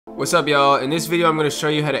What's up, y'all? In this video I'm going to show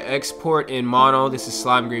you how to export in mono. This is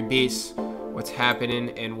Slime Green Beats, what's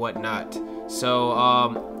happening and whatnot.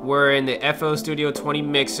 So we're in the FL Studio 20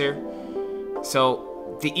 mixer.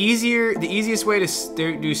 So the easiest way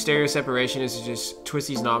to do stereo separation is to just twist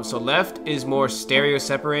these knobs. So left is more stereo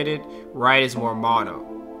separated, right is more mono.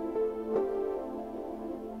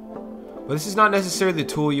 But this is not necessarily the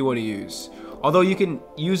tool you want to use. Although you can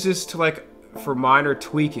use this to for minor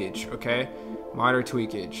tweakage, okay? Minor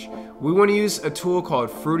tweakage. We want to use a tool called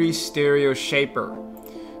Fruity Stereo Shaper.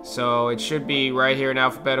 So it should be right here in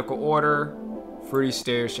alphabetical order, Fruity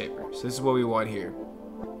Stereo Shaper. So this is what we want here.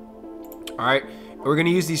 Alright, we're going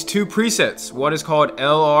to use these two presets. One is called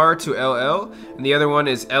LR to LL, and the other one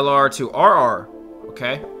is LR to RR.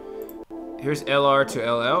 Okay? Here's LR to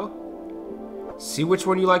LL. See which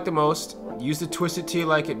one you like the most. Use the twist it till you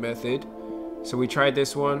like it method. So we tried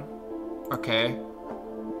this one. Okay.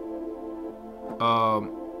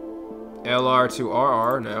 LR to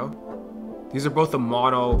RR now. These are both the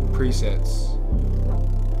mono presets.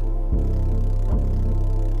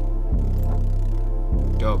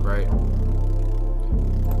 Dope, right?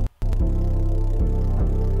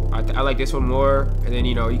 I like this one more, and then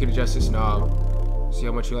you can adjust this knob. See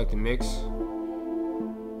how much you like to mix.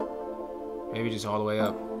 Maybe just all the way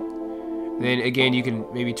up. And then again, you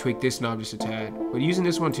can maybe tweak this knob just a tad. But using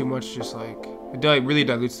this one too much, just it really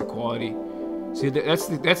dilutes the quality. See, that's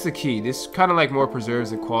the key. This kind of more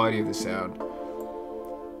preserves the quality of the sound.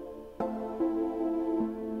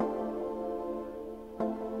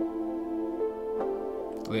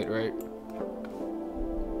 Lit, right?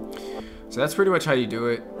 So that's pretty much how you do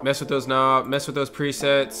it. Mess with those knobs, mess with those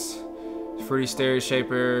presets. Fruity Stereo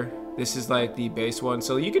Shaper. This is the bass one.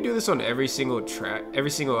 So you can do this on every single track, every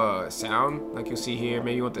single sound. Like you'll see here,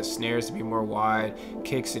 maybe you want the snares to be more wide,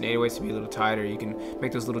 kicks and 808s to be a little tighter. You can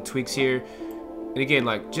make those little tweaks here. And again,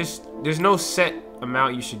 there's no set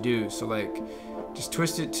amount you should do. So just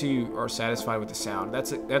twist it till you are satisfied with the sound.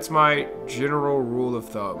 That's my general rule of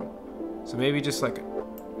thumb. So maybe just a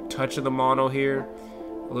touch of the mono here,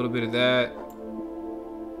 a little bit of that.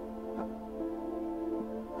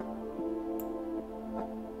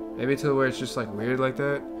 Maybe to where it's just weird like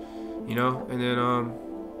that, and then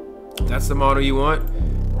that's the mono you want.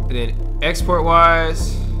 And then export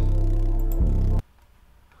wise,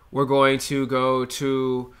 we're going to go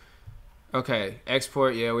to, okay,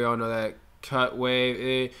 export, yeah, we all know that. Cut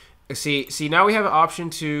wave, see now we have an option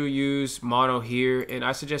to use mono here, and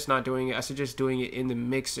I suggest not doing it. I suggest doing it in the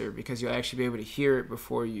mixer because you'll actually be able to hear it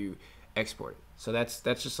before you export it. So that's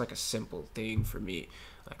just a simple thing for me.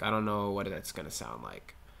 I don't know what that's gonna sound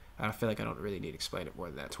like. I feel I don't really need to explain it more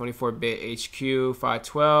than that. 24-bit HQ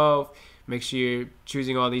 512. Make sure you're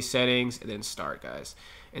choosing all these settings and then start, guys.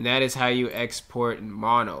 And that is how you export in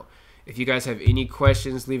mono. If you guys have any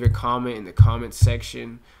questions, leave a comment in the comment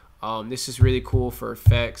section. This is really cool for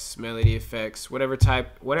effects, melody effects,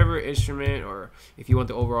 whatever instrument, or if you want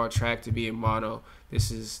the overall track to be in mono,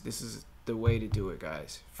 this is the way to do it,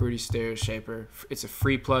 guys. Fruity Stereo Shaper. It's a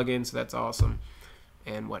free plugin, so that's awesome.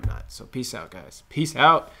 And whatnot. So peace out, guys. Peace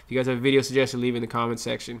out. If you guys have a video suggestion, leave it in the comment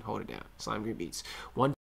section. Hold it down. Slime Green Beats.